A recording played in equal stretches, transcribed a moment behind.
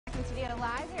Studio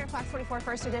Live here at Fox 44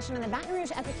 First Edition, and the Baton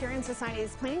Rouge Epicurean Society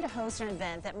is planning to host an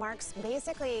event that marks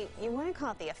basically, you want to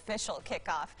call it the official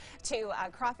kickoff to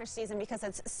crawfish season, because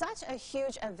it's such a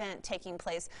huge event taking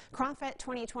place. Crawfete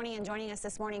 2020, and joining us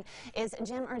this morning is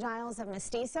Jim Urdiales of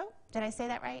Mestizo. Did I say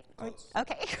that right? Close.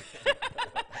 Okay.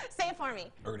 Say it for me.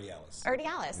 Urdiales.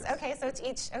 Urdiales. Yes. Okay, so it's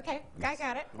each. Okay, yes. I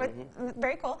got it.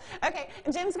 Very cool. Okay,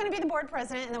 Jim's going to be the board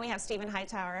president, and then we have Stephen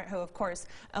Hightower, who of course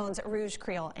owns Rouge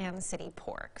Creole and City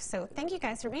Pork. So thank you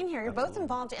guys for being here. You're both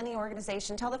involved in the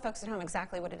organization. Tell the folks at home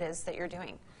exactly what it is that you're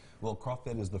doing. Well,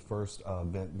 Crawfete is the first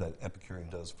event that Epicurean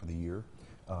does for the year.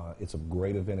 It's a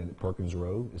great event at Perkins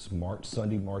Road. It's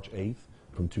Sunday, March 8th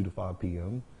from 2 to 5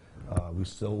 p.m. We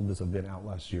sold this event out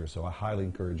last year, so I highly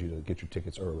encourage you to get your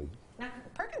tickets early. Now,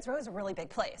 Perkins Road is a really big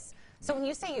place. So when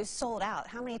you say you sold out,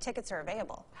 how many tickets are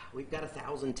available? We've got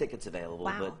 1,000 tickets available,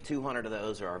 Wow. but 200 of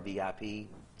those are our VIP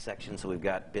section. So we've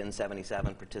got Bin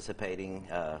 77 participating,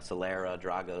 Solera,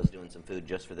 Drago's doing some food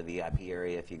just for the VIP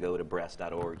area. If you go to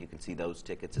breast.org, you can see those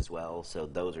tickets as well. So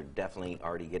those are definitely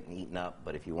already getting eaten up,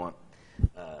 but if you want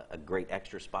a great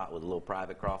extra spot with a little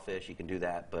private crawfish, you can do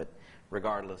that. But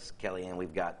regardless, Kellyanne,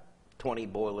 we've got 20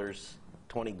 boilers,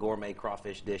 20 gourmet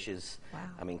crawfish dishes. Wow.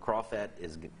 I mean, Crawfete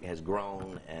has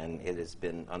grown, and it has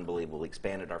been unbelievable. We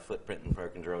expanded our footprint in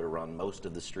Perkins Road to run most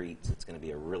of the streets. It's going to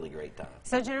be a really great time.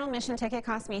 So general admission ticket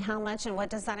costs me how much, and what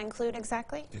does that include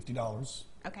exactly? $50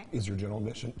 Okay. is your general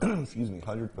admission. Excuse me,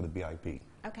 $100 for the VIP.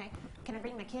 Okay. Can I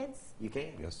bring my kids? You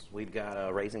can. Yes. We've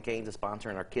got Raising Cane's a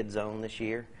sponsor in our Kids Zone this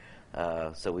year.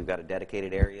 So we've got a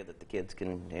dedicated area that the kids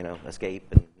can,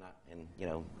 escape and not,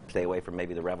 stay away from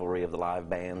maybe the revelry of the live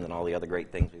band and all the other great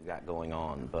things we've got going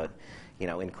on. But,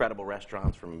 incredible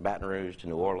restaurants from Baton Rouge to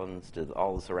New Orleans to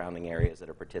all the surrounding areas that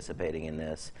are participating in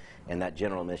this. And that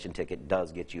general admission ticket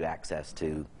does get you access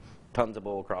to tons of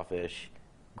boiled crawfish,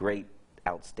 great,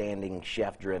 outstanding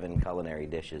chef-driven culinary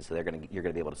dishes. So you're going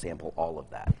to be able to sample all of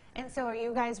that. And so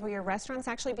will your restaurants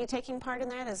actually be taking part in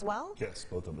that as well? Yes,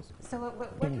 both of us. So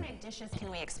what kind of dishes can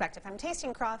we expect? If I'm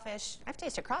tasting crawfish, I've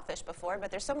tasted crawfish before,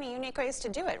 but there's so many unique ways to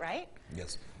do it, right?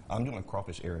 Yes. I'm doing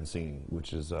crawfish arancini,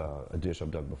 which is a dish I've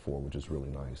done before, which is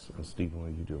really nice. And Stephen, what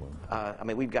are you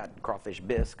doing? We've got crawfish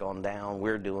bisque on down.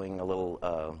 We're doing a little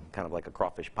kind of like a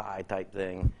crawfish pie type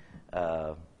thing.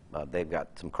 They've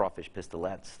got some crawfish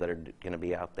pistolets that are going to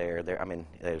be out there.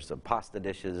 There's some pasta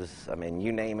dishes.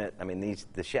 You name it.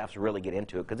 The chefs really get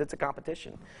into it because it's a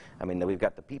competition. We've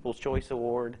got the People's Choice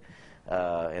Award,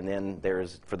 and then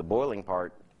there's, for the boiling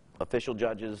part, official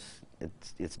judges.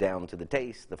 It's down to the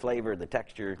taste, the flavor, the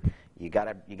texture. You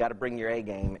gotta bring your A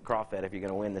game at Crawfete if you're going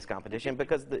to win this competition,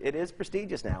 because it is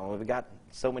prestigious now. And we've got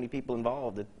so many people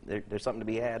involved that there's something to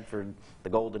be had for the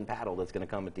golden paddle that's going to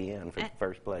come at the end for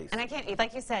first place. And I can't,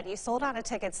 like you said, you sold out of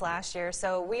tickets last year,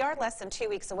 so we are less than 2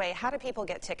 weeks away. How do people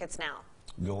get tickets now?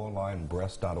 Go online,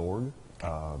 breast.org,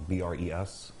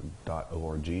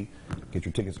 BRES.org. Get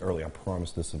your tickets early. I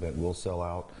promise this event will sell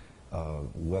out.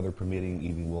 Weather permitting,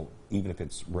 even if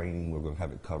it's raining, we're going to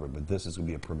have it covered. But this is going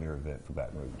to be a premier event for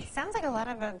Baton Rouge. Sounds like a lot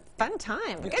of a fun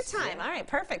time, a good time. All right,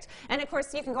 perfect. And of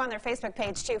course, you can go on their Facebook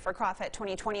page too for Crawfete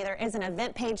 2020. There is an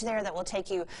event page there that will take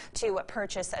you to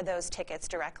purchase those tickets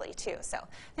directly too. So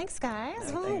thanks,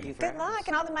 guys. No, thank you for good luck, us.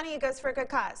 and all the money goes for a good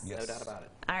cause. Yes. No doubt about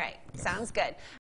it. All right, sounds good.